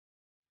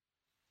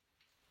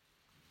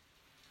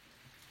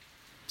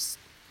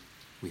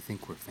We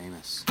think we're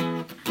famous.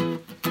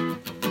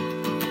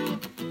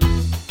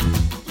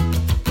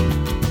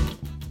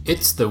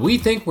 It's the We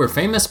Think We're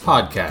Famous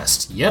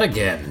podcast, yet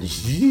again.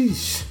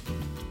 Yeesh.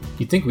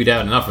 You'd think we'd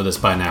have enough of this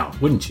by now,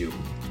 wouldn't you?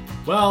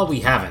 Well,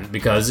 we haven't,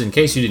 because in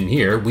case you didn't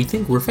hear, we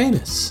think we're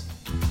famous.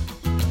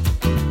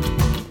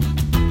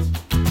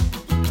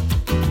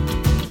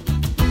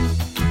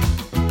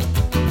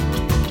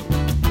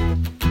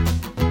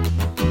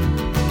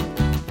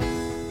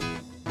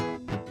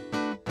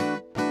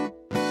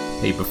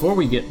 Hey, before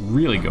we get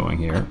really going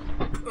here,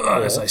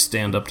 as I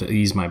stand up to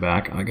ease my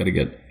back, I gotta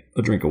get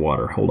a drink of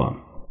water. Hold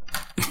on.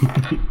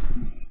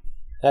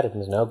 Adam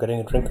is now getting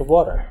a drink of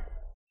water.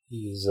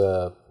 He's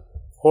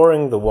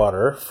pouring the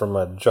water from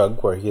a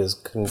jug where he's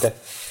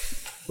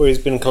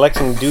been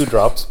collecting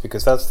dewdrops,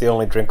 because that's the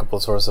only drinkable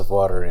source of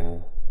water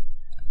in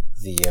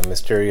the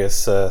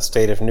mysterious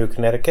state of New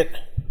Connecticut.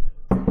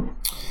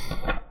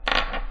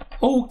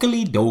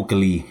 Oakley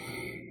dokley.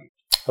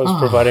 I was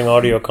providing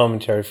audio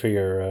commentary for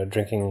your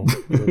drinking.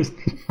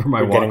 For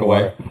my walk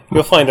away.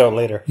 You'll find out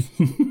later.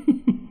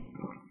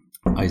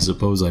 I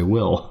suppose I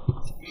will.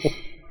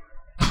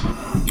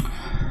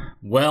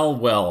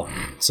 Well.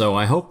 So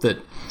I hope that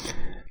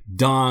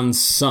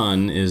Don's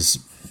son is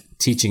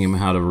teaching him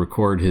how to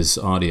record his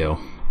audio.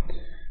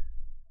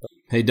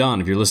 Hey,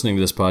 Don, if you're listening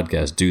to this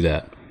podcast, do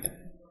that.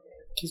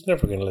 He's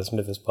never going to listen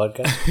to this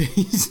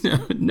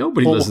podcast.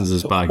 Nobody listens to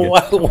this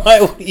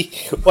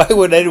podcast. Why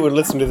would anyone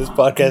listen to this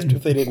podcast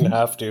if they didn't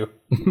have to?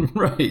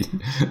 Right.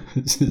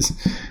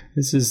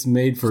 This is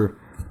made for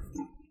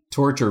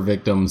torture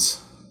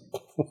victims.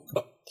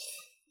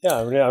 Yeah,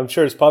 I mean, I'm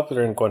sure it's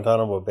popular in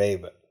Guantanamo Bay,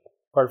 but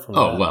apart from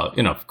that... Oh, well,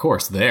 of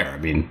course there. I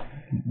mean,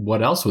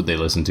 what else would they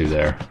listen to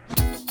there?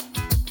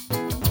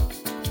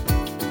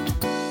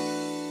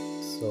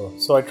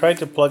 So I tried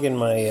to plug in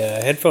my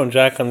headphone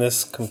jack on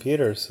this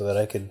computer so that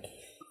I could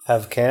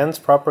have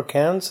proper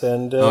cans,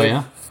 and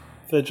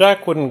the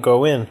jack wouldn't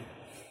go in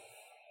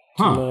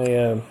to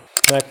my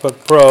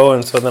MacBook Pro,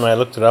 and so then I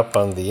looked it up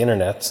on the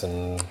internet,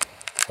 and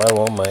why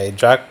won't my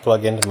jack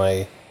plug into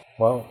my...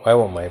 Well, why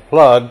won't my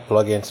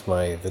plug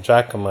into the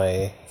jack on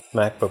my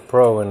MacBook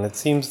Pro? And it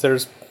seems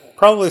there's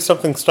probably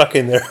something stuck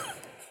in there.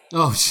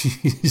 Oh,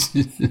 jeez.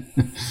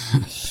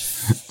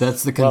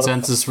 That's the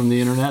consensus from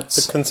the internet?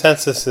 The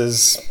consensus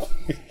is...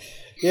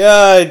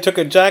 Yeah, I took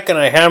a jack and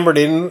I hammered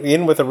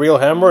in with a real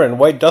hammer, and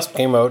white dust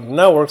came out, and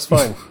now it works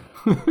fine.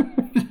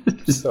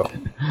 So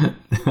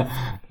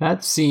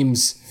that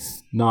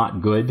seems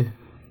not good.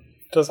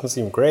 Doesn't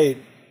seem great.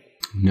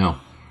 No.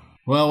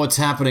 Well, what's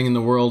happening in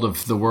the world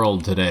of the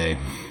world today?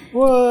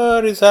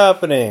 What is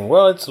happening?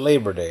 Well, it's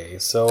Labor Day,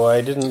 so I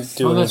didn't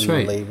do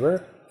any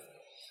labor.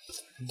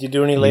 Did you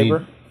do any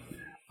labor?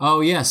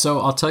 Oh, yeah,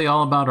 so I'll tell you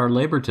all about our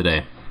labor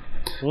today.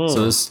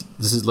 So this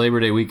is Labor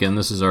Day weekend.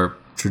 This is our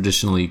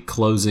traditionally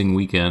closing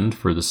weekend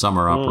for the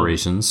summer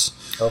operations.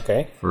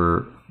 Okay.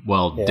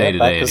 Day to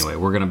day anyway.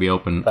 We're going to be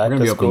open. We're going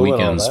to be open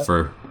weekends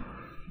for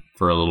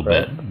a little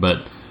bit.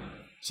 But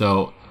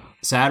so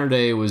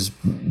Saturday was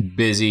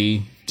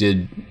busy.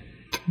 Did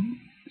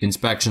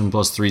inspection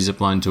plus 3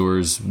 zipline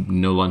tours,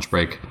 no lunch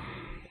break.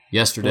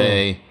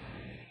 Yesterday,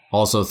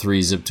 also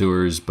 3 zip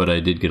tours, but I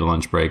did get a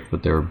lunch break,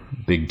 but they're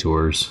big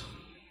tours.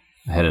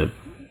 I had a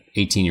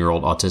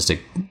 18-year-old autistic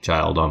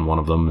child on one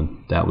of them,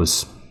 and that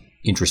was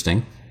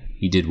interesting.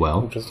 He did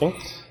well. Interesting.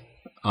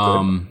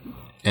 And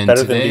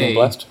better today, than being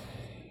blessed?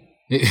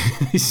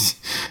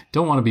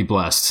 Don't want to be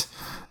blessed,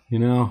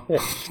 Yeah.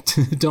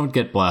 Don't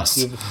get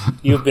blessed.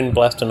 You've been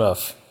blessed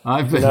enough.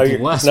 I've been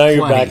blessed. Now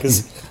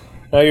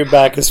your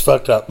back is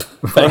fucked up.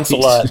 Thanks a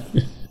lot.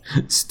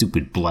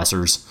 Stupid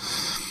blessers.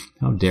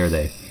 How dare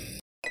they?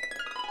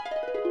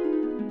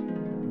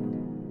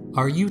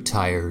 Are you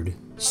tired,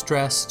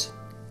 stressed,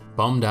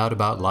 bummed out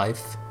about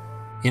life,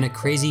 in a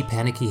crazy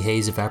panicky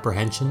haze of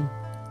apprehension,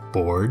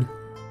 bored,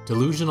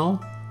 delusional,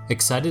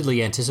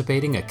 excitedly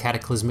anticipating a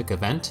cataclysmic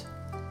event,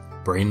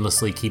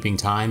 brainlessly keeping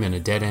time in a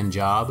dead-end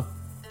job,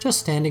 just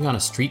standing on a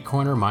street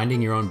corner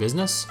minding your own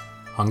business,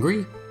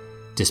 hungry,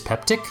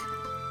 dyspeptic,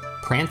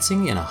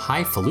 prancing in a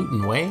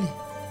highfalutin way,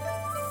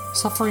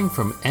 suffering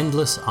from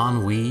endless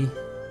ennui,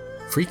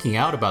 freaking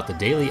out about the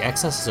daily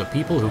excesses of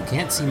people who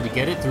can't seem to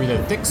get it through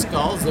their thick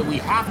skulls that we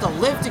have to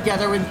live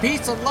together in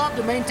peace and love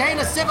to maintain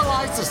a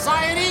civilized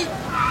society?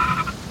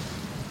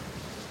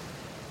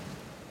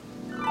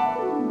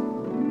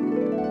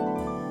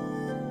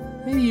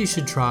 Maybe you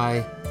should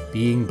try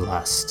being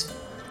blessed.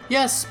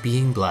 Yes,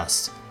 being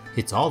blessed.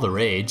 It's all the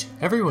rage.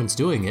 Everyone's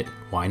doing it.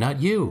 Why not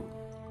you?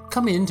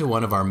 Come into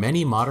one of our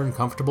many modern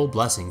comfortable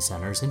blessing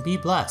centers and be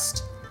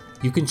blessed.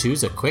 You can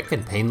choose a quick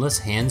and painless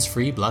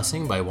hands-free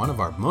blessing by one of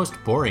our most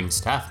boring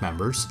staff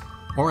members,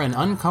 or an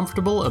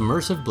uncomfortable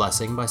immersive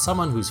blessing by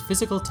someone whose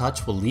physical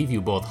touch will leave you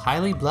both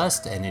highly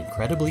blessed and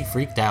incredibly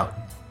freaked out.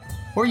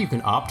 Or you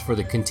can opt for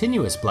the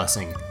continuous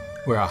blessing,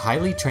 where a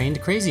highly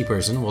trained crazy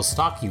person will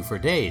stalk you for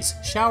days,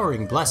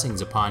 showering blessings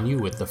upon you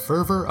with the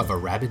fervor of a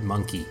rabid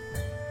monkey.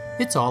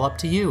 It's all up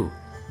to you.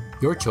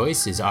 Your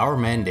choice is our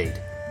mandate,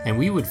 and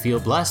we would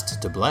feel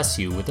blessed to bless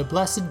you with a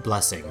blessed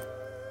blessing.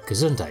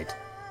 Gesundheit.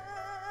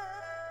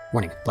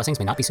 Warning, blessings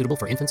may not be suitable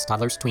for infants,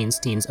 toddlers, tweens,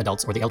 teens,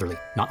 adults, or the elderly.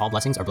 Not all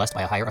blessings are blessed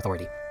by a higher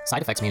authority.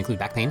 Side effects may include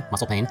back pain,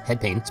 muscle pain, head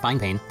pain, spine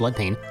pain, blood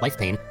pain, life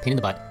pain, pain in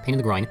the butt, pain in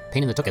the groin,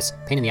 pain in the tuchus,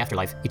 pain in the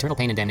afterlife, eternal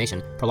pain and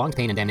damnation, prolonged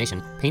pain and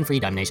damnation,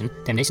 pain-free damnation,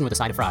 damnation with a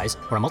side of fries,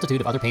 or a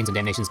multitude of other pains and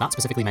damnations not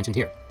specifically mentioned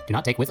here. Do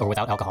not take with or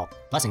without alcohol.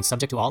 Blessings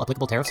subject to all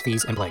applicable tariffs,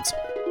 fees, and plagues.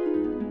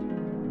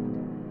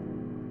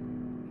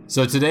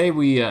 So today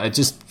we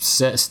just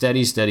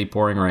steady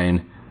pouring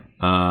rain.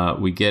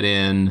 We get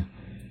in,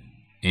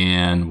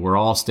 and we're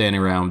all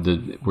standing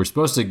around. We're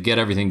supposed to get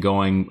everything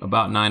going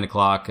about 9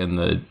 o'clock,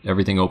 and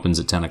everything opens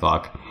at 10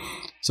 o'clock.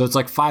 So it's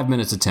like 5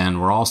 minutes to 10.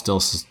 We're all still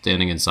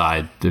standing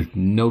inside. There's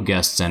no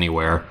guests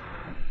anywhere.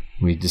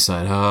 We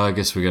decide, I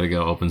guess we got to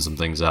go open some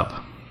things up.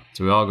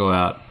 So we all go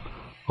out,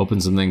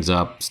 open some things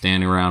up,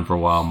 standing around for a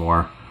while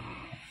more.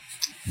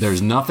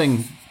 There's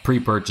nothing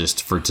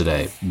pre-purchased for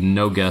today.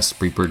 No guests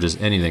pre-purchased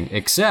anything,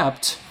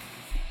 except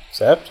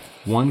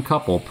one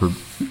couple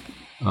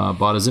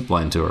bought a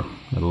zipline tour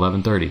at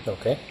 11:30.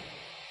 Okay.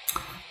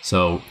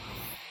 So,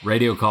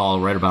 radio call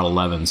right about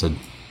 11 said,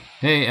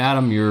 "Hey,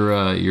 Adam,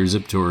 your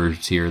zip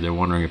tour's here. They're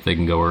wondering if they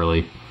can go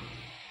early."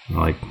 I'm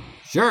like,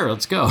 "Sure,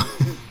 let's go."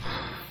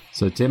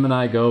 So Tim and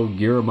I go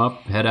gear them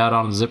up, head out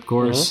on the zip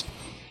course.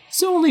 Mm-hmm.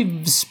 It's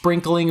only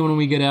sprinkling when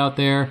we get out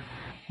there.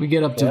 We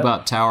get up to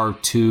about Tower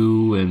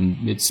 2,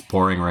 and it's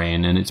pouring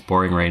rain, and it's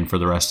pouring rain for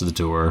the rest of the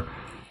tour.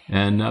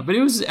 And but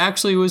it was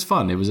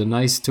fun. It was a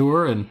nice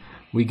tour, and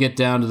we get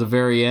down to the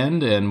very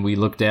end, and we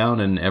look down,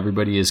 and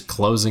everybody is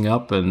closing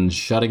up and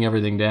shutting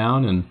everything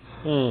down.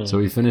 And so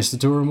we finished the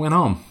tour and went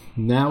home.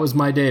 And that was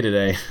my day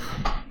today.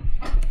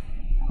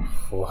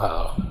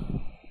 Wow.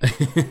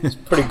 It's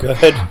pretty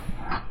good.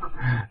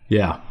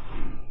 Yeah.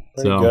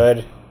 Pretty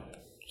good.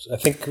 I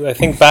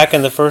think back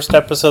in the first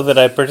episode that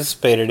I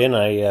participated in,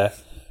 I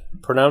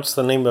pronounced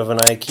the name of an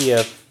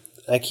IKEA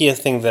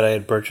thing that I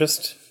had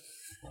purchased.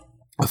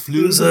 A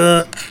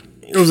floozer?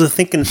 It was a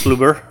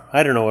Thinkenfluber.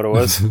 I don't know what it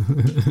was.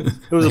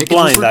 It was a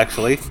blind,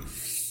 actually. It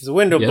was a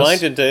window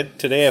blind, and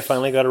today I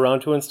finally got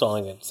around to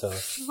installing it. So.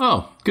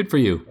 Oh, good for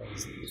you.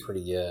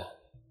 Pretty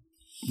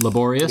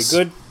laborious.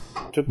 Pretty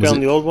good. Took down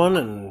the old one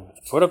and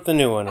put up the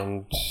new one,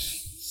 and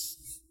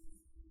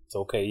it's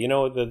okay. You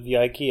know, the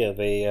IKEA,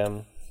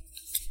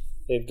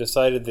 they've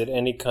decided that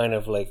any kind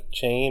of like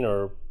chain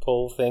or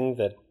pull thing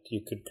that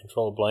you could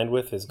control a blind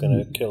with is going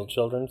to kill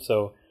children.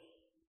 So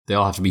they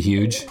all have to be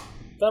huge.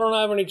 I don't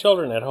have any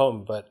children at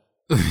home, but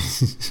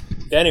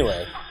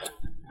anyway.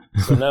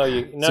 So now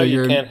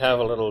you can't have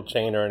a little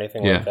chain or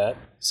anything like that.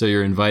 So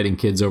you're inviting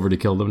kids over to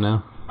kill them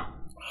now?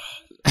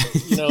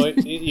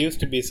 It used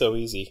to be so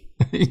easy.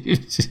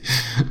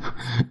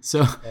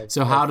 So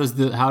how does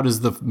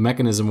the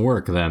mechanism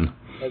work then?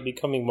 I'm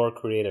becoming more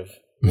creative.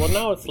 Well,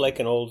 now it's like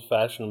an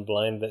old-fashioned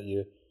blind that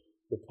you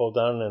pull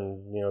down,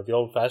 and the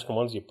old-fashioned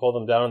ones, you pull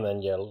them down and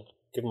then you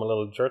give them a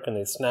little jerk and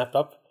they snap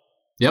up.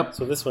 Yep.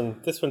 So this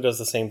one does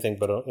the same thing,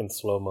 but in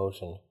slow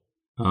motion.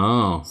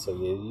 Oh. So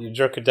you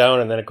jerk it down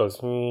and then it goes.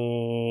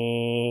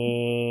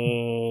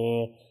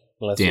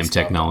 Damn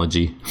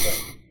technology.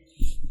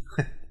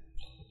 Right.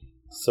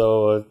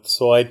 So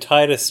I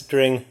tied a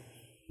string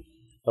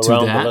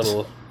around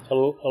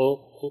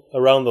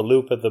around the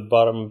loop at the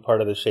bottom part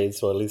of the shade,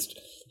 so at least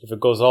if it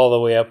goes all the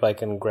way up, I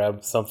can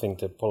grab something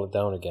to pull it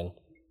down again.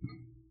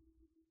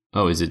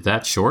 Oh, is it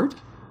that short?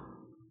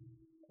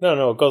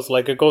 No, it goes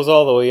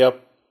all the way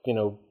up,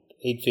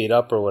 8 feet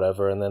up or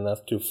whatever, and then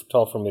that's too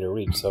tall for me to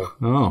reach. So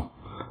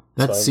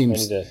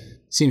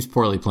seems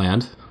poorly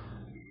planned.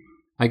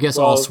 I guess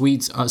all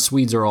Swedes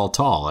are all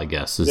tall. I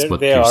guess is what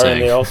they you're are,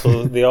 saying.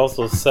 And they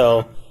also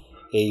sell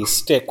a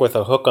stick with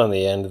a hook on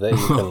the end that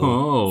you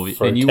can.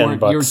 For and you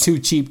were too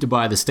cheap to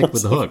buy the stick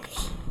with the hook.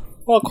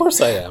 Well, of course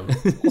I am.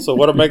 So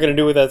what am I going to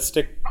do with that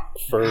stick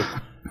for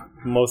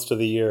most of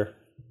the year?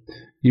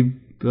 I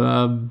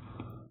don't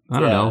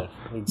know.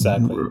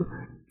 Exactly.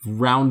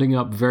 Rounding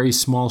up very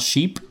small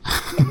sheep.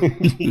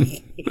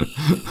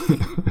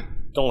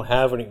 Don't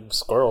have any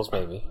squirrels,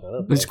 maybe. I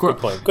don't know. Good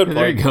point. Good point.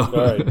 There you go. All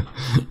right.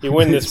 You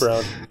win this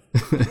round.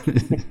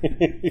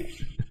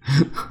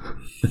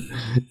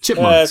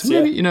 Chipmunks.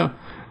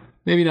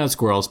 Maybe not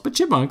squirrels, but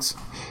chipmunks.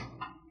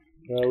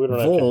 No, we don't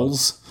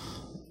Voles. Have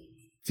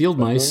field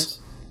mice.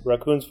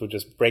 Raccoons would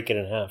just break it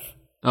in half.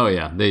 Oh,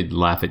 yeah. They'd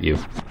laugh at you.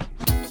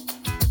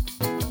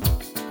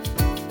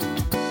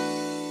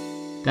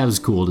 That was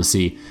cool to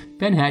see.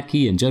 Ben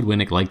Hatke and Judd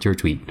Winnick liked your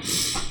tweet.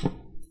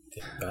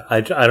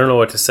 I don't know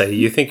what to say.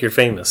 You think you're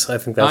famous. I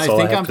think that's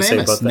all I have to say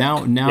about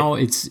that. Now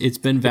it's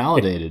been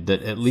validated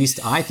that at least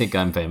I think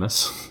I'm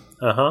famous.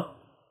 Uh-huh.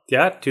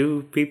 Yeah,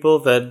 two people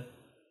that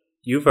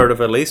you've heard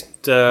of at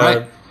least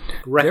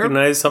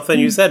recognize something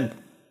you said.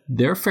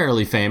 They're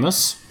fairly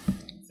famous.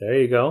 There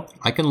you go.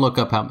 I can look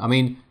up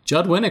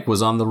Judd Winnick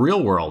was on The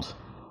Real World.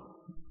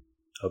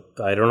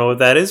 I don't know what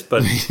that is,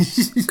 but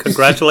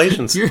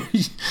congratulations.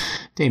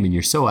 Damien,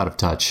 you're so out of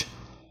touch.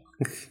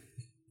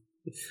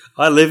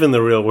 I live in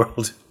the real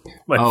world,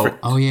 my friend.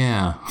 Oh,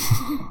 yeah.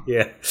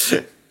 Yeah.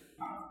 Do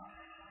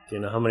you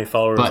know how many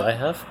followers I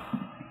have?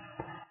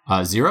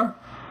 0?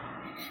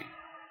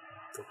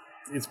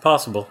 It's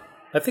possible.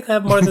 I think I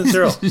have more than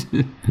 0.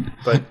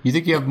 But you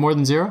think you have more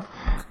than 0?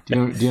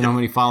 Do you know how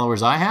many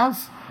followers I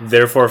have?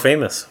 Therefore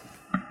famous.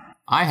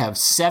 I have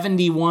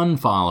 71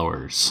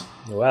 followers.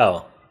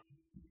 Wow.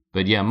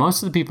 But yeah,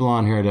 most of the people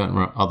on here don't.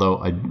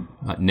 Although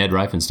Ned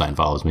Reifenstein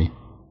follows me.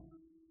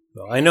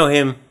 Well, I know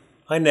him.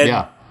 Hi, Ned.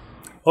 Yeah.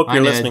 Hope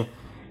you're listening.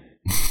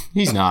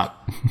 He's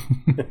not.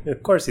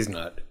 Of course he's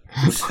not.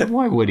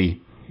 Why would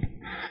he?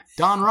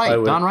 Don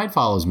Wright. Don Wright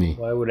follows me.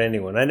 Why would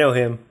anyone? I know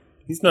him.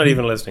 He's not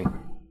even listening.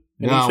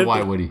 No,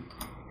 why would he?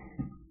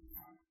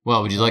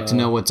 Well, would you like to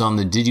know what's on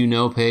the Did You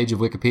Know page of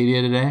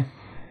Wikipedia today?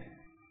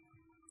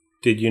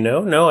 Did you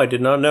know? No, I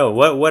did not know.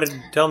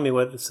 Tell me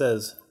what it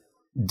says.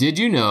 Did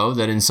you know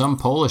that in some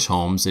Polish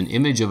homes, an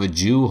image of a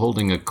Jew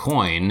holding a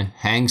coin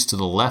hangs to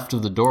the left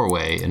of the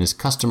doorway and is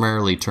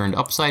customarily turned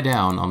upside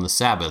down on the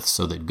Sabbath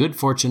so that good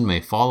fortune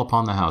may fall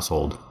upon the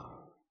household?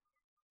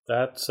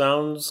 That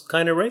sounds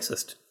kind of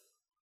racist.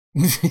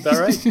 Is that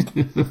right?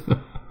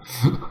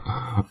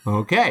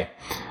 Okay.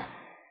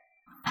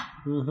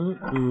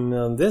 Mm-hmm.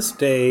 On this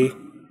day,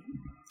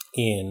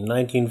 in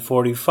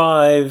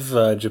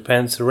 1945,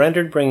 Japan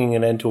surrendered, bringing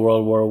an end to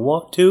World War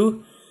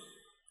II.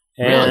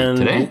 Really?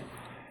 Today?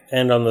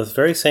 And on the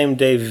very same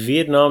day,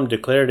 Vietnam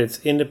declared its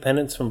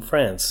independence from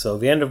France. So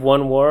the end of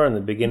one war and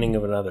the beginning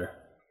of another.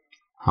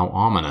 How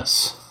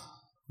ominous.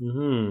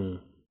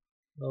 What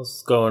else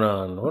is going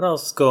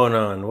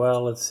on?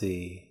 Well, let's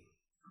see.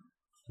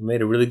 I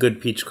made a really good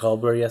peach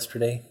cobbler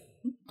yesterday.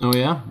 Oh,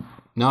 yeah?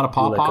 Not a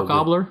pawpaw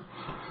cobbler?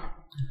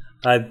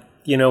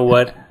 You know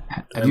what?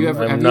 Have you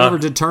ever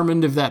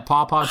determined if that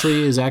pawpaw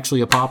tree is actually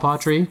a pawpaw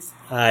tree?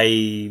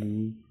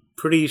 I'm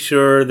pretty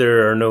sure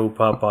there are no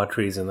pawpaw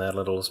trees in that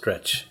little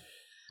stretch.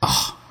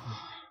 Oh.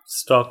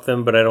 Stalked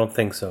them, but I don't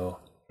think so.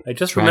 I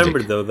just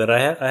remembered, though, that I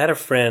had a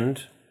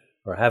friend,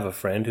 or have a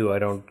friend, who I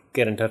don't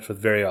get in touch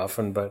with very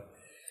often, but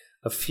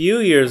a few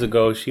years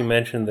ago she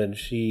mentioned that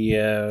she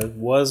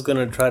was going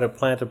to try to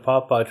plant a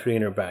pawpaw tree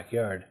in her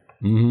backyard.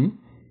 Mm-hmm.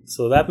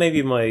 So that may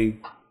be my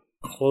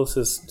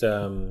closest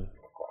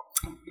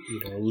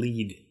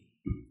lead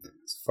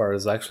as far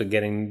as actually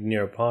getting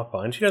near a pawpaw.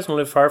 And she doesn't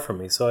live far from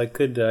me, so I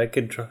could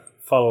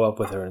follow up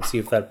with her and see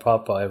if that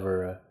pawpaw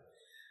ever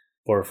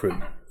bore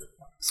fruit,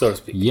 so to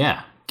speak.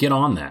 Yeah, get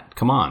on that.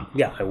 Come on.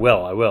 Yeah, I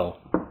will.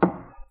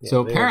 Yeah,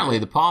 so apparently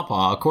the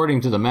pawpaw,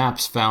 according to the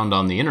maps found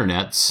on the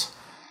internets,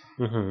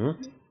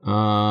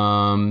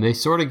 they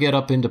sort of get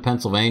up into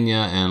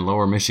Pennsylvania and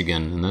lower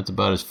Michigan, and that's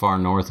about as far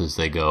north as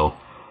they go.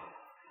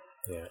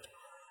 Yeah.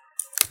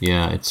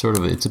 Yeah, it's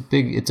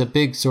a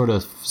big sort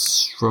of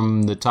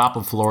from the top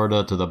of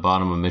Florida to the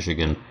bottom of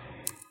Michigan,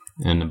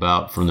 and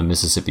about from the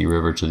Mississippi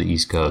River to the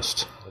East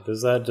Coast.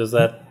 Does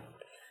that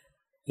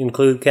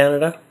include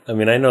Canada? I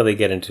mean, I know they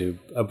get into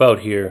about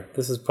here.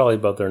 This is probably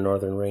about their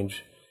northern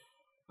range.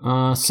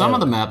 Some of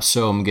the maps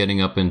show them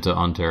getting up into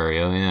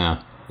Ontario.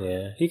 Yeah.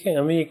 Yeah, you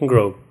can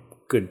grow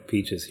good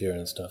peaches here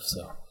and stuff.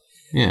 So.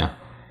 Yeah,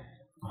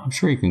 I'm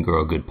sure you can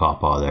grow a good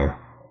pawpaw there.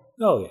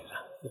 Oh yeah.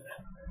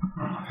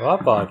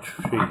 Pawpaw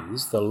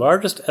trees, the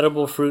largest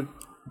edible fruit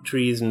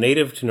trees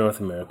native to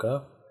North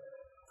America,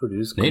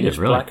 produce greenish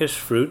blackish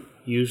fruit,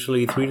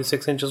 usually 3 to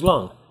 6 inches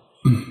long.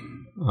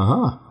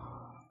 Uh-huh.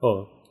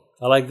 Oh,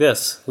 I like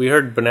this. We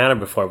heard banana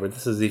before, but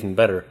this is even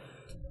better.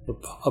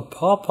 A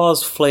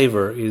pawpaw's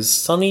flavor is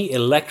sunny,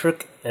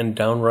 electric, and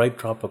downright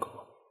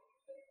tropical.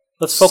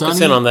 Let's focus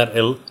in on that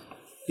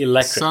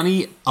electric.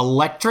 Sunny,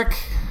 electric?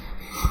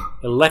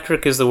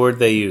 Electric is the word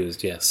they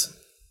used, yes.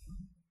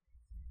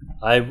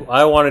 I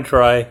want to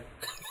try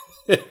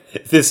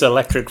this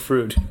electric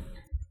fruit.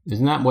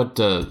 Isn't that what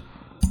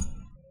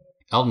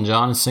Elton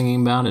John is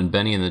singing about in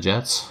Benny and the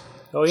Jets?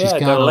 Oh yeah,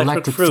 She's got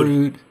electric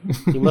fruit.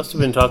 You must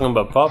have been talking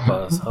about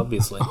pawpaws,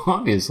 obviously.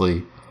 Obviously.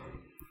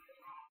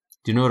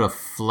 Do you know what a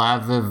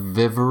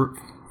flavivirin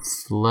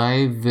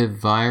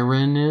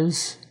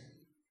is?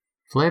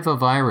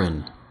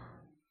 Flavovirin.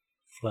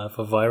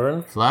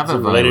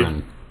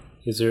 Flavivirin?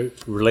 Is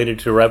it related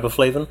to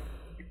riboflavin?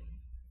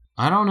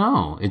 I don't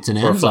know. It's an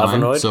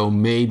enzyme, so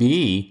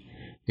maybe.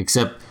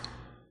 Except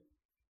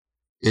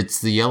it's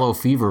the yellow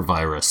fever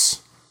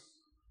virus.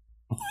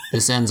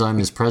 This enzyme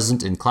is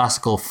present in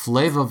classical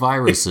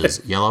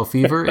flaviviruses, yellow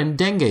fever and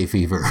dengue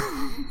fever.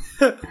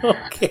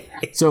 Okay.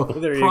 So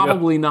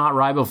probably not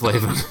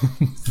riboflavin.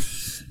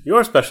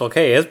 Your Special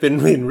K has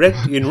been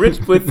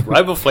enriched with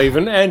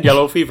riboflavin and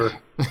yellow fever.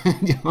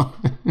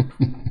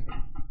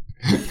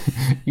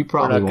 You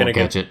probably won't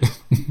catch it.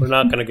 We're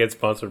not going to get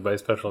sponsored by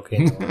Special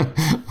K.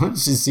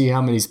 Let's just see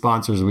how many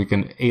sponsors we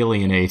can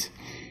alienate.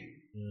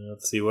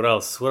 Let's see, what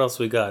else? What else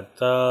we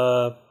got?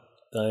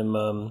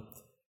 I'm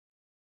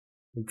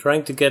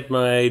trying to get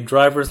my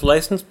driver's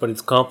license, but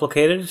it's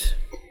complicated.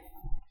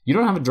 You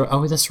don't have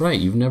oh, that's right.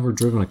 You've never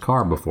driven a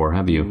car before,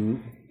 have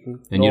you?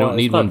 And you don't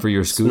need one for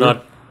your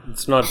scooter?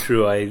 It's not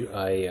true.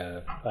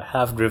 I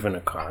have driven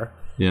a car.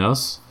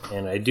 Yes.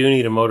 And I do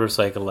need a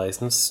motorcycle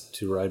license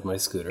to ride my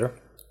scooter,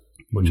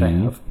 which I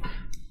have.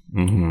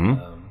 Mm-hmm.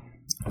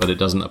 But it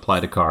doesn't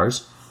apply to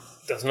cars?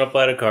 Doesn't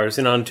apply to cars.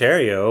 In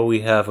Ontario,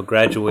 we have a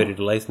graduated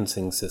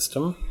licensing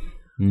system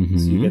Mm-hmm.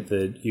 So you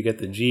get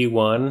the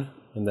G1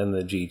 and then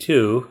the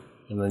G2,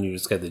 and then you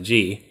just get the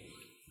G.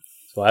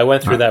 So I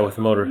went through that with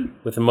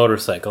the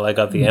motorcycle. I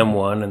got the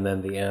M1 and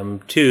then the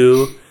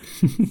M2.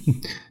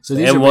 So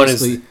these M1 are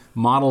basically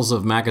models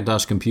of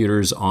Macintosh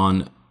computers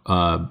on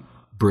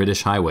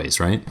British highways,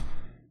 right?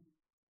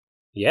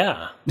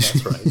 Yeah,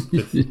 that's right.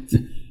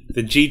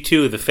 The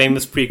G2, the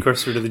famous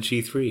precursor to the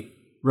G3.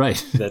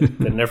 Right. That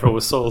never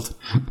was sold.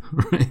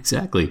 Right,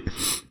 exactly.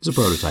 It's a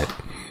prototype.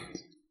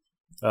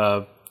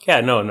 No.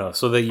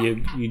 So that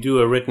you do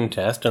a written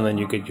test and then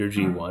you get your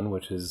G1,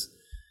 which is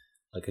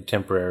like a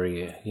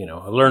temporary,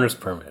 a learner's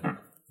permit,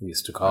 we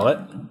used to call it.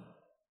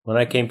 When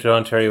I came to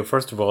Ontario,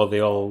 first of all,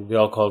 they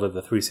all called it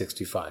the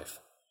 365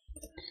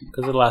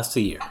 because it lasts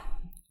a year.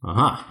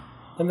 Uh-huh.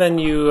 And then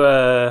you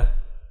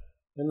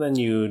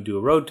do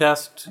a road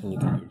test and you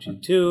get your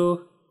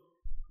G2,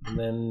 and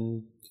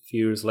then a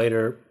few years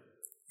later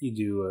you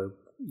do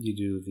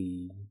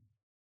the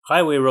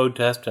highway road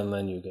test, and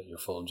then you get your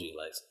full G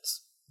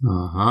license.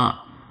 Uh-huh.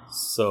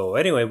 So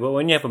anyway, but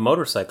when you have a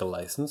motorcycle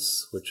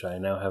license, which I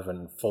now have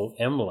a full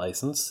M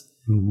license,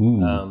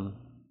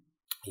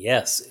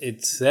 yes,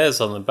 it says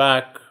on the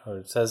back, or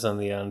it says on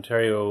the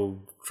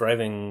Ontario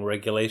driving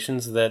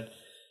regulations that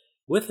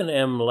with an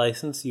M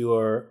license, you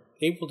are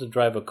able to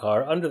drive a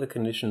car under the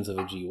conditions of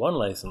a G1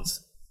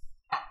 license.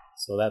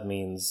 So that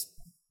means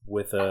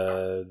with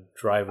a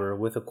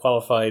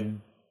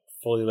qualified,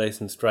 fully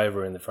licensed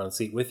driver in the front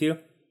seat with you.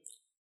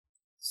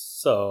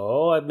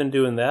 So I've been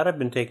doing that. I've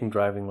been taking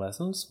driving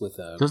lessons with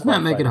a. Doesn't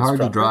that make it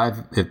hard to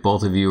drive if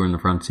both of you are in the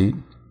front seat?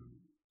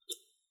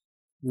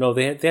 No,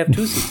 they have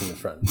two seats in the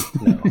front.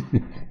 No.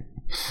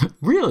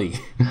 Really?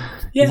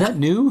 Yeah. Is that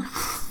new?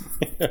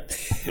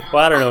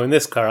 Well, I don't know. In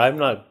this car, I'm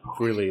not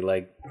really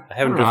I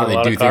haven't driven a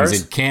lot of cars. How they do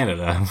things in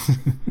Canada.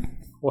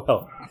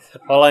 Well,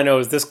 all I know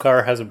is this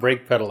car has a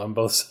brake pedal on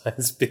both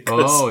sides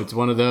because it's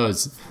one of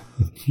those.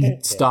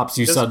 It stops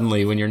you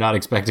suddenly when you're not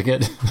expecting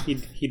it.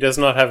 He does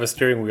not have a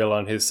steering wheel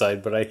on his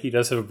side, but he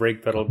does have a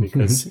brake pedal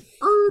because he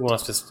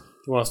wants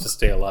to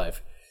stay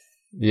alive.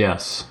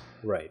 Yes.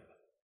 Right.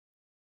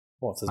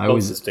 Wants us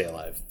both to stay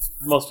alive.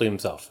 Mostly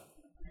himself.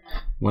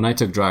 When I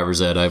took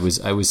driver's ed, I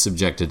was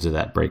subjected to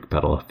that brake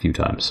pedal a few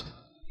times.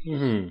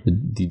 Mm-hmm.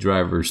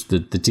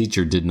 The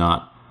teacher did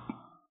not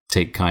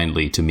take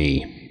kindly to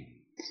me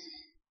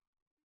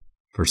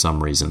for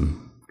some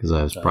reason,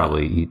 because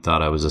he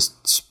thought I was a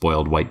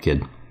spoiled white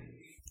kid. Right.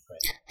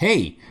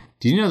 Hey,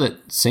 do you know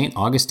that St.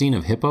 Augustine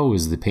of Hippo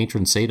is the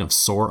patron saint of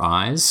sore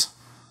eyes?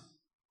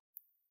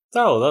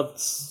 Oh,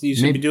 you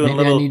should be doing a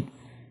little.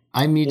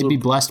 I need to be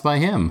blessed by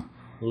him.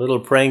 A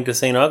little praying to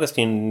St.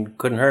 Augustine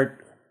couldn't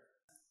hurt.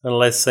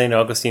 Unless St.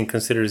 Augustine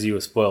considers you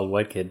a spoiled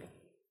white kid.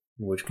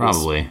 In which case,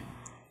 probably.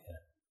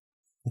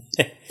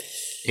 Yeah.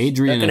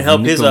 Adrian that can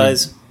help his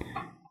eyes.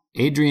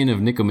 Adrian of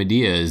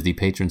Nicomedia is the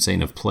patron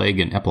saint of plague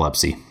and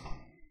epilepsy.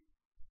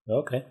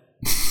 Okay.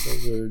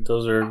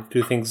 Those are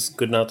two things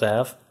good not to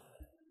have.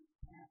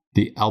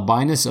 The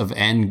Albinus of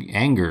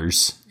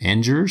Angers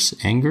is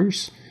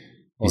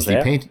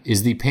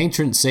the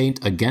patron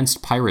saint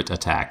against pirate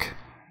attack.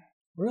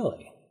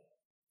 Really?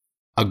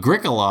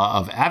 Agricola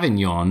of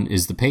Avignon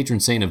is the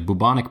patron saint of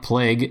bubonic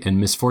plague and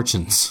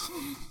misfortunes.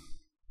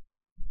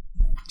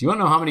 Do you want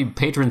to know how many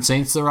patron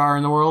saints there are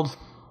in the world?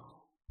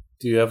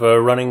 Do you have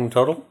a running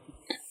total?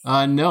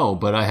 No,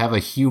 but I have a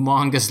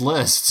humongous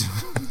list.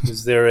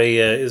 Is there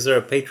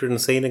a patron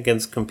saint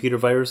against computer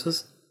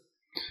viruses?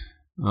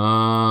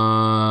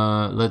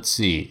 Let's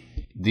see.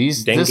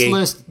 This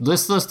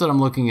list that I'm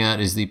looking at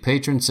is the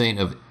patron saint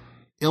of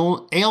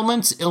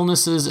ailments,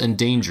 illnesses, and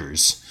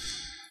dangers.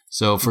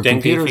 So for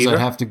computers, I'd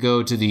have to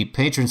go to the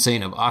patron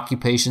saint of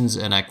occupations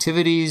and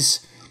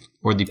activities,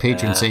 or the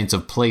patron saints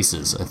of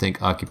places. I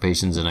think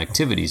occupations and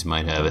activities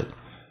might have it.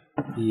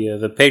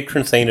 The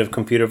patron saint of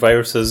computer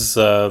viruses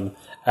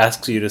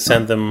asks you to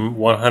send them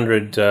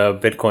 100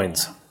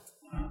 bitcoins.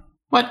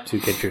 What? To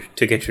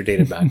get your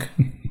data back.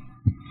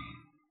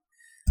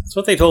 That's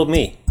what they told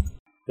me.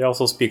 They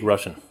also speak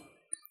Russian.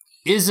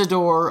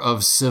 Isidore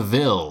of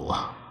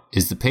Seville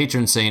is the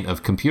patron saint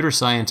of computer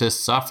scientists,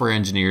 software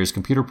engineers,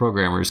 computer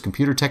programmers,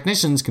 computer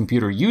technicians,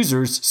 computer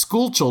users,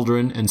 school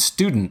children, and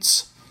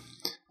students.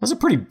 That's a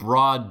pretty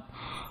broad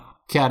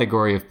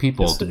category of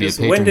people to be a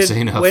patron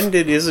saint of. When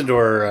did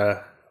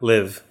Isidore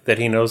live that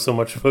he knows so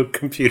much about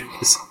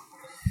computers?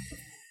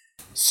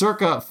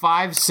 Circa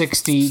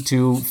 560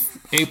 to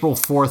April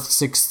 4th,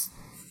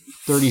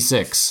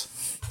 636.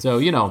 So,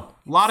 a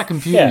lot of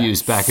computer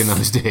use back in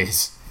those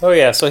days. Oh,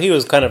 yeah. So he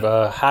was kind of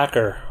a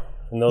hacker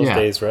in those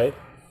days, right?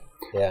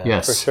 Yeah,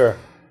 yes. For sure.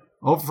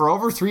 For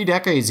over 3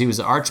 decades, he was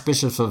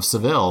Archbishop of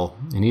Seville,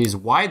 and he is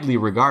widely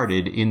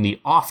regarded, in the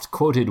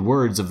oft-quoted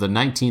words of the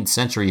 19th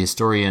century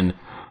historian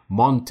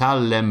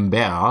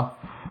Montalembert,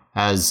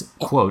 as,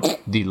 quote,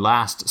 the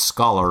last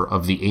scholar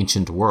of the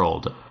ancient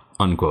world,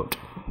 unquote.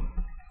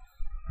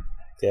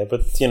 Yeah,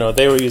 but,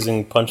 they were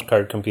using punch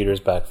card computers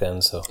back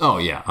then, so... Oh,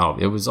 yeah. Oh,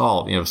 it was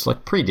all, it was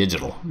like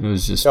pre-digital. It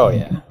was just... Oh,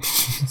 yeah.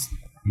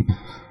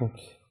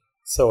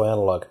 So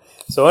analog.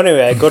 So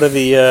anyway, I go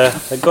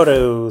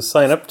to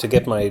sign up to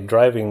get my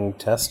driving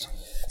test.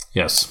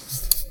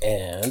 Yes.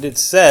 And it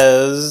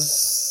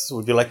says,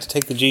 would you like to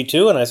take the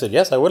G2? And I said,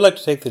 yes, I would like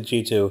to take the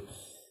G2.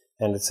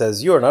 And it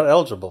says, you are not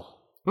eligible.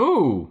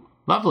 Ooh,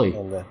 lovely.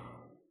 And then,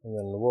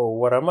 well,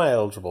 what am I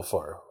eligible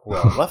for?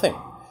 Well, nothing.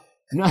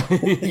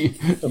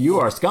 You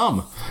are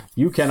scum.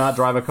 You cannot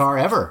drive a car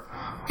ever.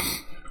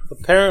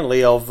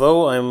 Apparently,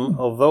 although I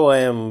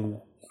am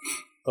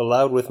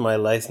allowed with my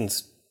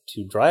license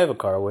to drive a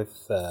car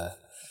with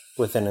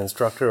an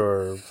instructor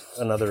or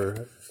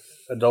another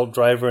adult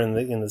driver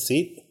in the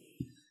seat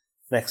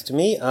next to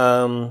me,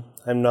 I'm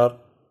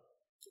not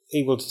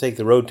able to take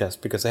the road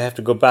test because I have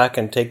to go back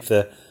and take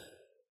the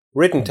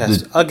written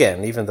test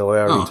again, even though I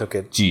already took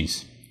it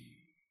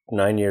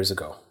 9 years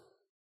ago.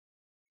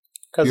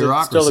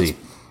 Bureaucracy.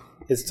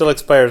 It still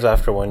expires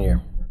after 1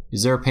 year.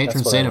 Is there a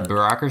patron saint of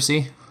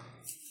bureaucracy?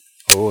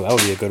 Oh, that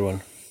would be a good one.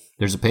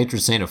 There's a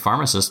patron saint of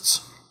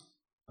pharmacists.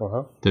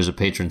 Uh-huh. There's a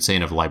patron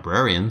saint of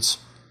librarians.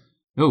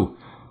 Ooh,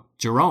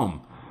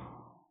 Jerome.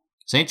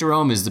 Saint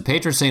Jerome is the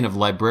patron saint of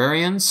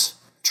librarians,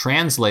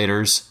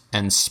 translators,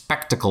 and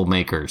spectacle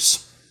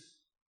makers.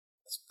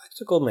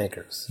 Spectacle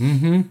makers.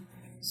 Mm-hmm.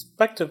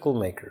 Spectacle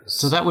makers.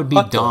 So that would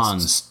be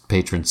Don's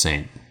patron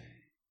saint.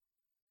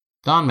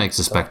 Don makes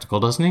a spectacle,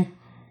 doesn't he?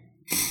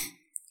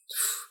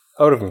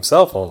 Out of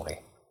himself only.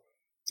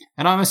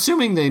 And I'm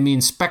assuming they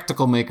mean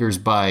spectacle makers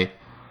by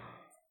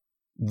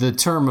the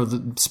term of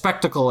the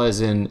spectacle as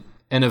in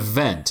an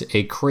event,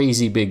 a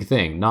crazy big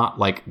thing, not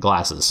like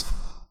glasses.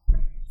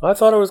 I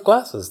thought it was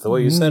glasses, the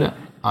way you said it.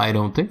 I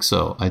don't think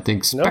so. I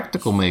think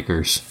spectacle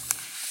makers.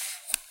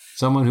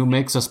 Someone who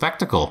makes a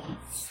spectacle.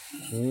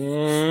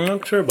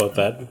 Not sure about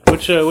that.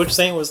 Which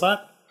saint was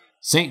that?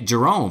 Saint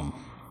Jerome.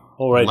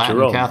 Oh, right, Latin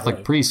Jerome.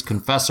 Catholic priest,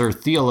 confessor,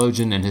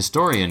 theologian, and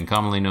historian,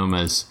 commonly known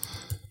as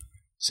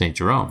Saint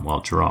Jerome. Well,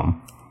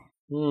 Jerome.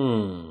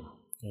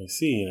 I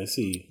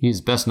see. He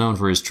is best known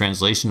for his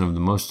translation of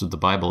most of the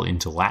Bible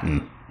into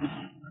Latin.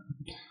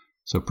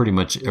 So pretty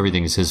much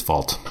everything is his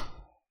fault.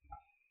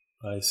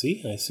 I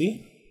see.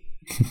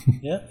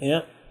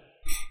 Yeah.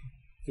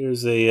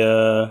 There's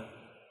a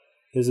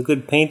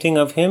good painting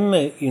of him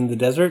in the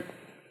desert,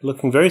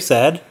 looking very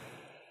sad.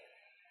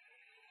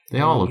 They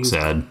all look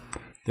sad.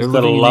 They're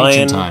living in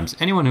ancient times.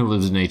 Anyone who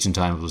lives in ancient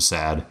times was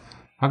sad.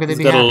 How could they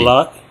be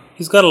happy?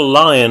 He's got a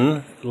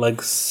lion,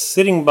 like,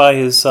 sitting by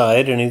his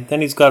side, and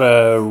then he's got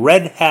a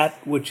red hat,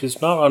 which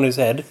is not on his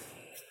head.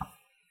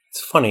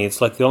 It's funny.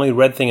 It's like the only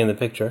red thing in the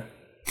picture.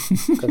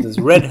 Got this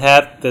red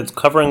hat that's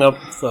covering up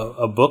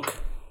a book.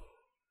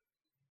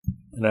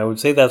 And I would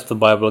say that's the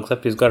Bible,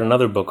 except he's got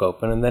another book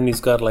open. And then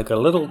he's got, like, a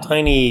little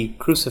tiny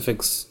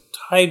crucifix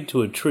tied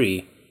to a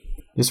tree.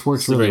 This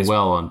works really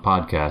well on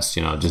podcasts,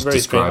 just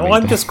describing it. Oh,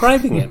 I'm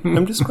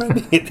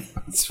describing it.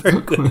 It's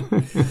very good.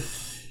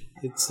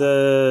 It's,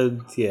 I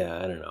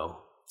don't know.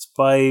 It's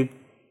by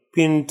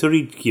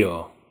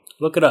Pinturicchio.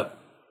 Look it up.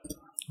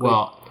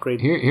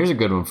 Great. Here's a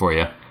good one for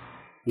you.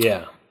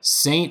 Yeah.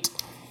 Saint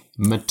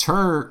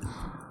Maturinus.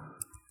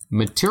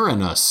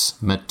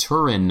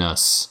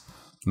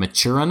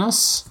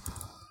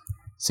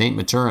 Saint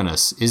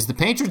Maturinus is the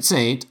patron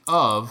saint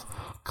of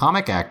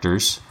comic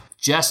actors,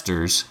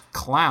 jesters,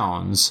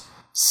 clowns,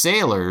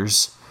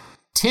 sailors,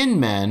 tin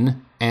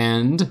men,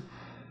 and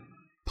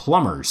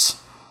plumbers.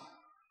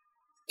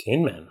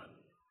 Tin men?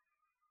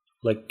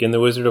 Like in The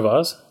Wizard of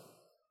Oz?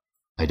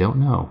 I don't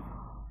know.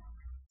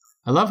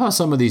 I love how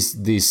some of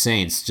these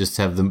saints just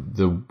have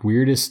the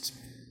weirdest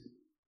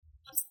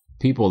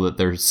people that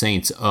they're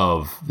saints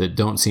of that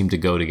don't seem to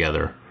go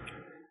together.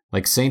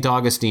 Like St.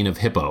 Augustine of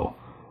Hippo.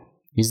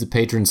 He's the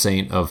patron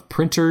saint of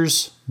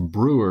printers,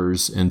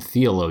 brewers, and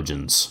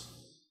theologians.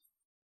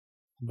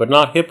 But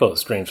not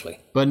hippos, strangely.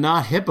 But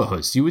not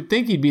hippos. You would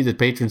think he'd be the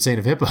patron saint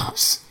of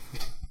hippos.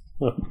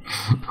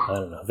 I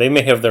don't know. They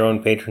may have their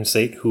own patron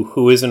saint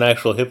who is an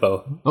actual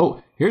hippo.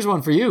 Oh, here's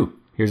one for you.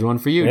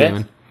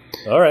 Damon.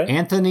 All right.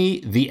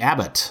 Anthony the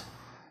Abbot.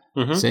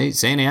 Mm-hmm.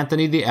 Saint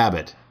Anthony the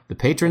Abbot. The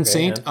patron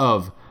saint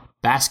of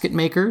basket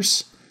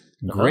makers,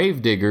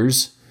 grave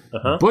diggers,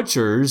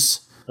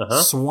 butchers,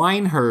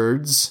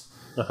 swineherds,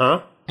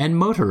 and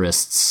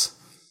motorists.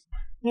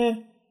 Yeah.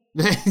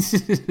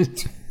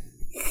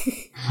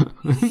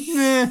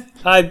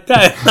 I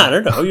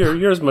don't know.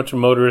 You're as much a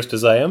motorist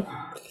as I am.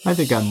 I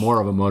think I'm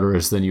more of a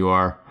motorist than you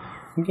are.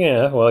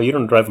 Yeah, well, you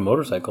don't drive a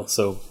motorcycle,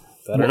 so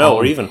I don't know,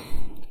 or even.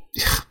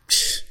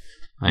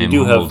 You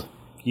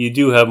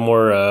do have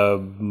more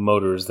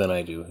motors than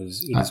I do. It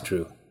is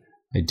true.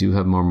 I do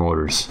have more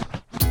motors.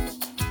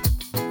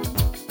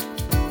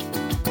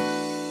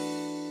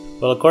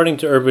 Well, according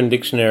to Urban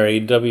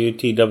Dictionary,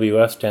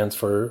 WTWF stands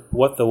for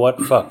What the What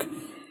Fuck,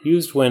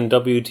 used when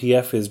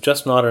WTF is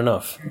just not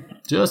enough.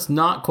 Just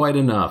not quite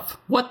enough.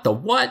 What the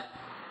what?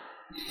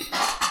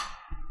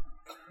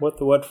 What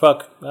the what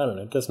fuck? I don't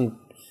know. It doesn't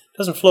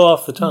flow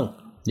off the tongue.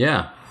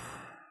 Yeah.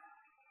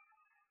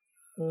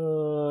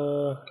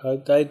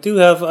 I do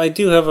have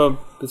a.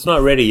 It's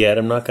not ready yet.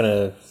 I'm not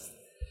gonna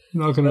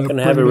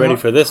have it ready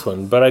for this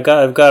one. But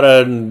I've got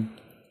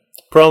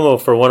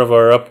promo for one of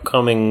our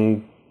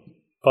upcoming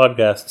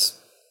podcasts.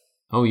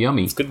 Oh,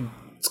 yummy. It's good.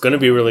 It's going to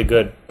be really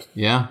good.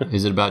 Yeah?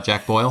 Is it about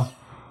Jack Boyle?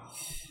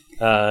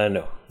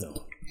 No.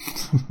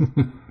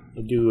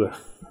 I do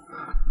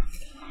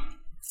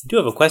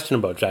have a question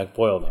about Jack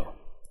Boyle, though.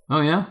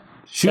 Oh, yeah?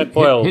 Shoot, Jack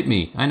Boyle. Hit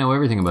me. I know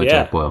everything about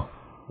Jack Boyle.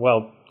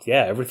 Well,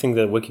 yeah, everything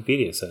that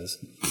Wikipedia says.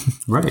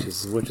 Right.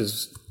 Which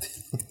is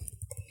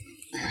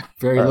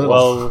very little.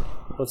 Well,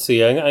 let's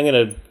see. I'm going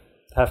to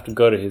have to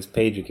go to his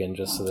page again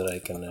just so that I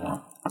can...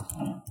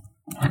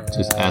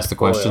 just ask the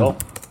question? Boyle.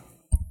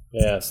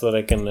 Yeah, so that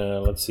I can...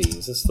 let's see.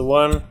 Is this the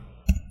one?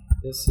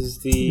 This is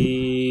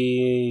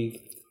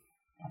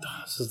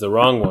the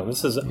wrong one.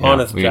 This is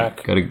Honest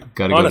Jack. Gotta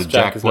go to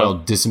Jack Boyle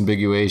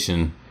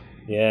disambiguation.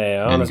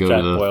 Yeah, Honest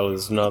Jack Boyle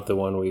is not the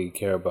one we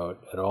care about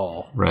at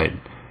all. Right.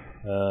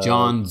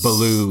 John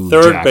Ballou.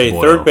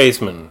 Third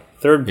baseman.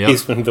 Third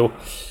baseman. The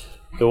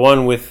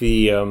one with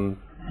the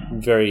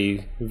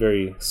very,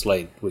 very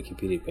slight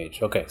Wikipedia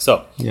page. Okay,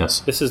 so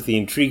this is the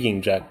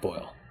intriguing Jack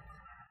Boyle.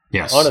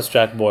 Yes. Honest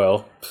Jack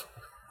Boyle.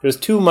 There's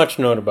too much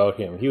known about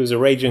him. He was a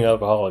raging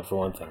alcoholic, for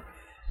one thing.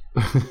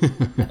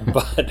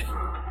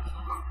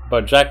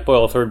 But Jack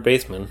Boyle, third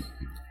baseman,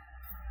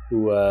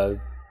 who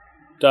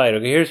died.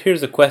 Okay,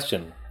 here's the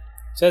question.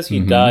 It says he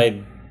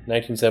died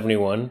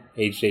 1971,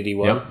 aged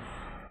 81,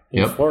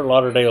 in Fort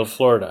Lauderdale,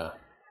 Florida.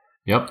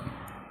 Yep.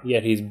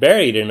 Yet he's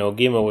buried in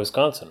Ogema,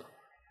 Wisconsin.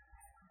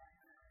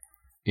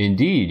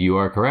 Indeed, you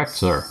are correct,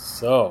 sir.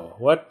 So,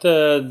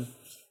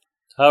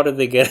 how did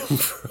they get him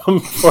from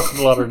Fort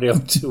Lauderdale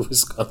to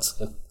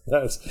Wisconsin?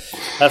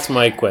 That's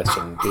my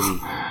question.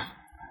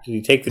 Did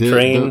he take the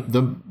train?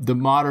 The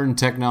modern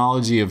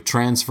technology of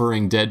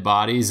transferring dead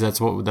bodies, that's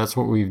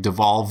what we've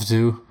devolved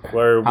to.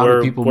 How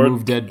do people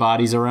move dead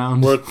bodies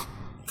around?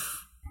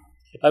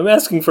 I'm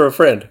asking for a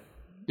friend.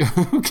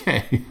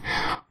 Okay.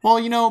 Well,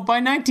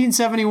 by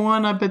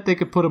 1971, I bet they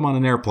could put him on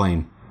an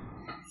airplane.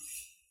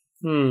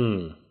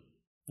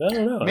 I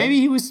don't know. Maybe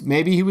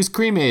he was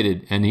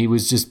cremated and he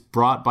was just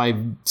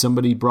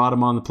somebody brought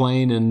him on the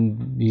plane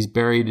and he's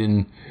buried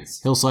in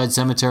Hillside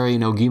Cemetery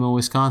in Ogema,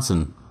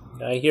 Wisconsin.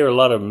 I hear a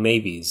lot of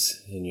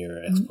maybes in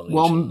your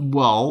explanation.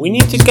 Well, we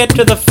need to get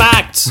to the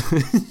facts.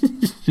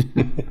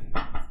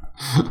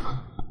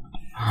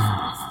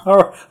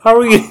 How are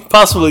we going to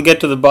possibly get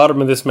to the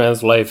bottom of this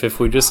man's life if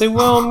we just say,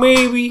 well,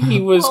 maybe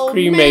he was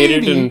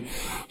cremated and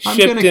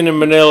shipped in a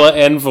manila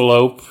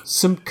envelope?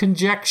 Some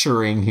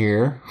conjecturing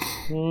here.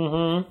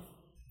 Mm-hmm.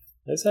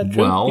 Is that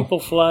true? Well, people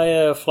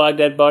fly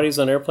dead bodies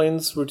on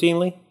airplanes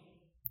routinely?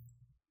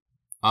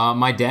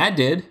 My dad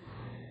did.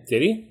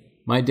 Did he?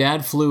 My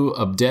dad flew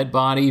a dead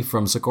body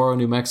from Socorro,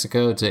 New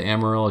Mexico to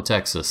Amarillo,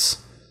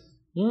 Texas.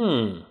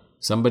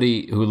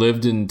 Somebody who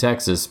lived in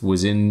Texas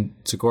was in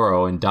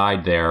Socorro and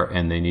died there,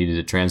 and they needed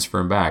to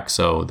transfer him back.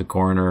 So the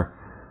coroner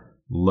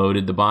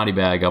loaded the body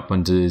bag up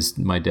into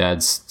my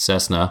dad's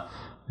Cessna,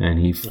 and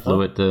he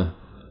flew it to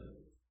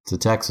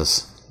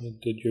Texas.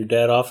 Did your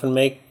dad often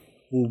make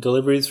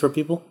deliveries for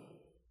people?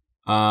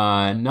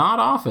 Not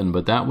often,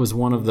 but that was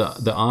one of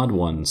the odd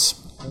ones.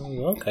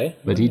 Okay.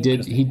 But he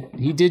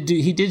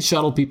did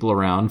shuttle people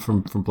around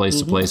from place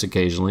to place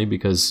occasionally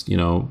because,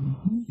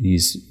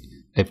 he's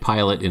a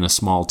pilot in a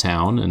small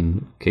town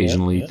and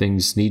occasionally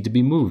things need to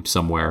be moved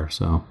somewhere.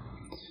 So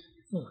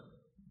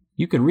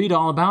you can read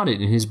all about it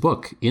in his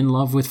book, In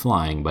Love with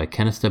Flying by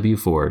Kenneth W.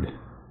 Ford.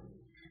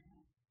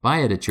 Buy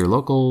it at your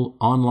local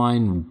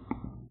online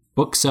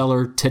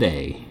bookseller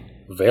today.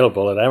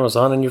 Available at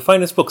Amazon and your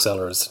finest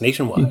booksellers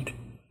nationwide.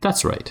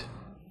 That's right.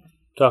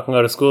 Talking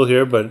out of school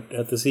here, but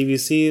at the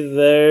CBC,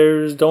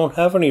 they don't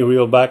have any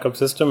real backup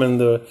system, and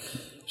the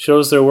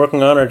shows they're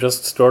working on are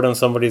just stored on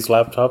somebody's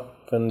laptop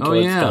until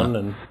it's done.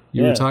 And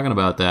you were talking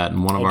about that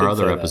in one of our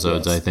other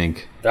episodes, I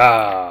think.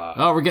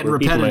 We're getting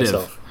repetitive.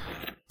 Myself.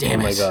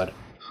 Damn it. Oh my god.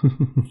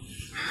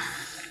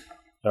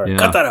 All right,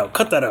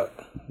 cut that out.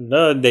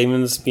 No,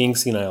 Damon's being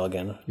senile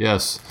again.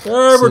 Yes. Did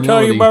I ever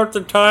tell you about the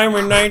time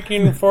in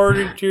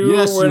 1942?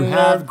 Yes, when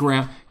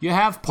you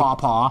have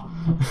Pawpaw.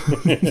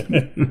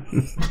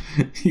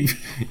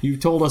 You've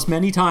told us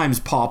many times,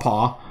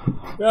 Pawpaw.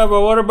 Yeah,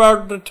 but what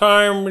about the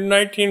time in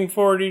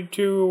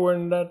 1942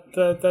 when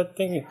that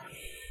thing...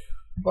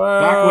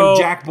 Well, back when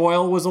Jack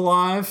Boyle was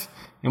alive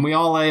and we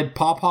all had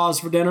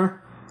Pawpaws for dinner?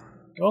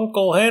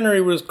 Uncle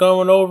Henry was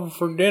coming over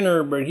for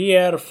dinner, but he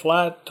had a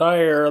flat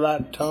tire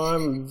that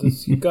time.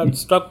 He got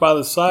stuck by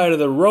the side of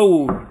the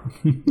road.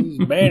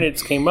 These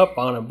bandits came up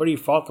on him, but he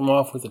fought them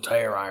off with a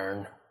tire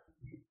iron.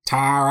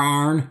 Tire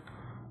iron?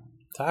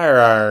 Tire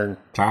iron.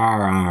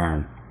 Tire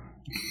iron.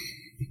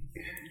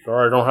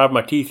 Sorry, I don't have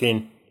my teeth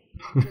in.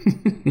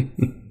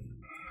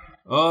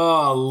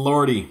 Oh,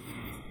 Lordy.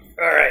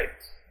 All right.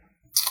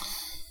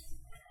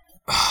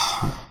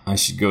 I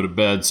should go to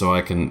bed so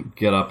I can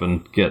get up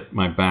and get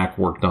my back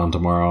worked on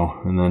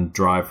tomorrow and then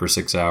drive for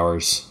 6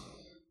 hours,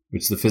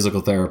 which the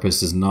physical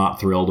therapist is not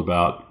thrilled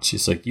about.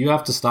 She's like, you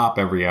have to stop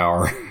every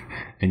hour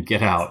and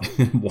get out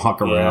and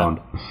walk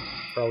around.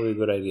 Probably a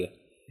good idea.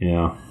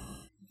 Yeah.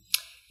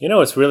 You know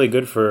what's really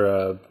good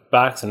for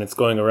backs, and it's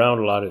going around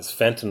a lot, is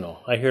fentanyl.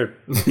 I hear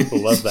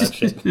people love that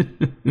shit.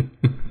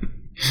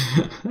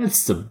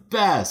 That's the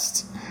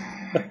best.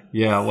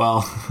 Yeah,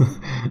 well,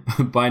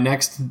 by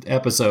next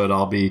episode,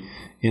 I'll be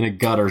in a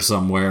gutter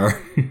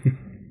somewhere.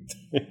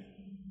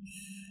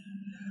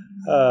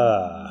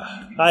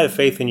 I have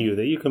faith in you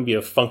that you can be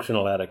a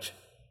functional addict.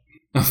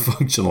 A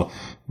functional.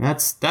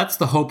 That's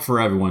the hope for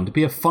everyone, to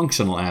be a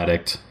functional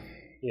addict.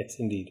 Yes,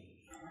 indeed.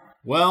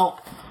 Well,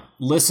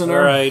 listener.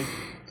 All right.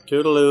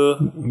 Toodaloo.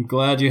 I'm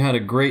glad you had a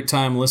great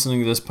time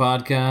listening to this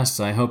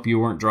podcast. I hope you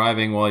weren't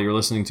driving while you're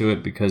listening to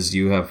it because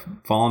you have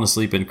fallen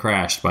asleep and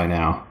crashed by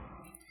now.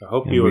 I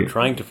hope you were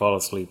trying to fall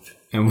asleep.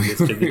 And we did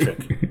the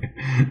trick.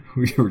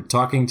 We were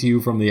talking to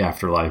you from the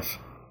afterlife.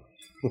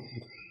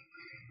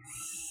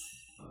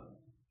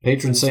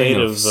 Patron saint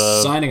of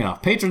signing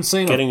off. Patron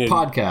saint of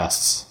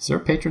podcasts. Is there a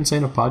patron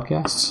saint of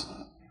podcasts?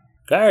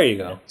 There you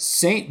go.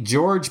 St.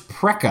 George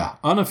Prekka,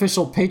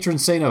 unofficial patron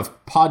saint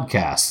of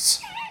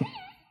podcasts.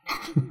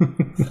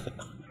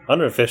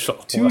 Unofficial.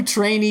 2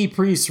 trainee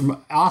priests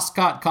from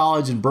Oscott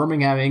College in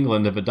Birmingham,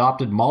 England have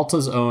adopted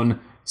Malta's own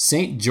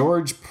St.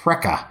 George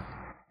Prekka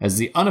as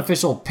the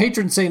unofficial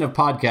patron saint of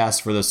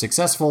podcasts for the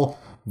successful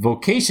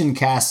Vocation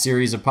Cast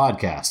series of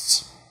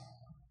podcasts.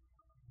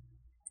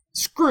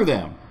 Screw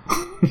them.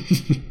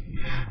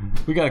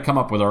 We got to come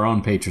up with our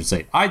own patron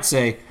saint. I'd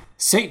say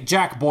St.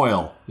 Jack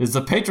Boyle is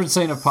the patron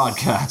saint of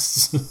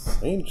podcasts.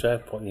 St.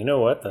 Jack Boyle. You know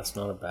what? That's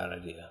not a bad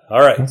idea. All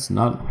right. That's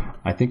not.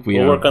 I think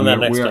we'll work on that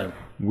next time.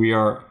 We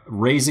are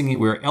raising it.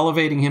 We're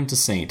elevating him to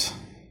saint.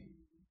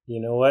 You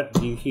know what?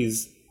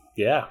 He's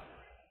yeah.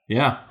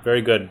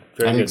 Very good.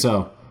 I think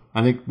so.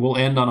 I think we'll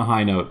end on a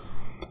high note.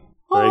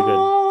 Very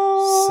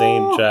good.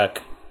 St.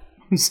 Jack.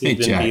 St.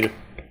 Jack.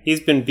 He's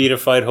been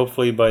beatified.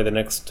 Hopefully, by the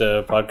next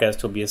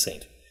podcast, he'll be a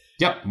saint.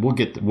 Yep, we'll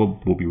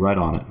be right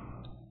on it.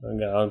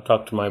 Okay, I'll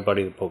talk to my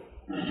buddy the Pope.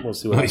 We'll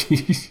see what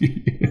happens.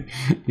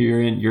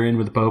 You're in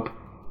with the Pope.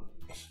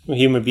 A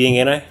human being,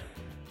 ain't I?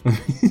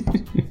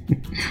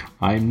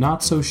 I'm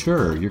not so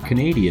sure. You're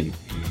Canadian.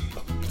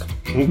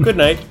 Good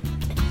night.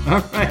 All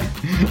right.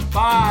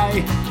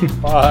 Bye.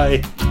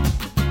 Bye.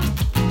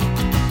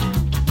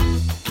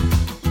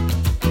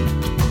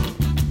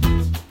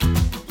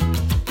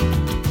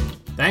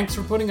 Thanks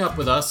for putting up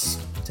with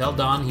us. Tell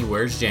Don he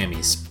wears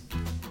jammies.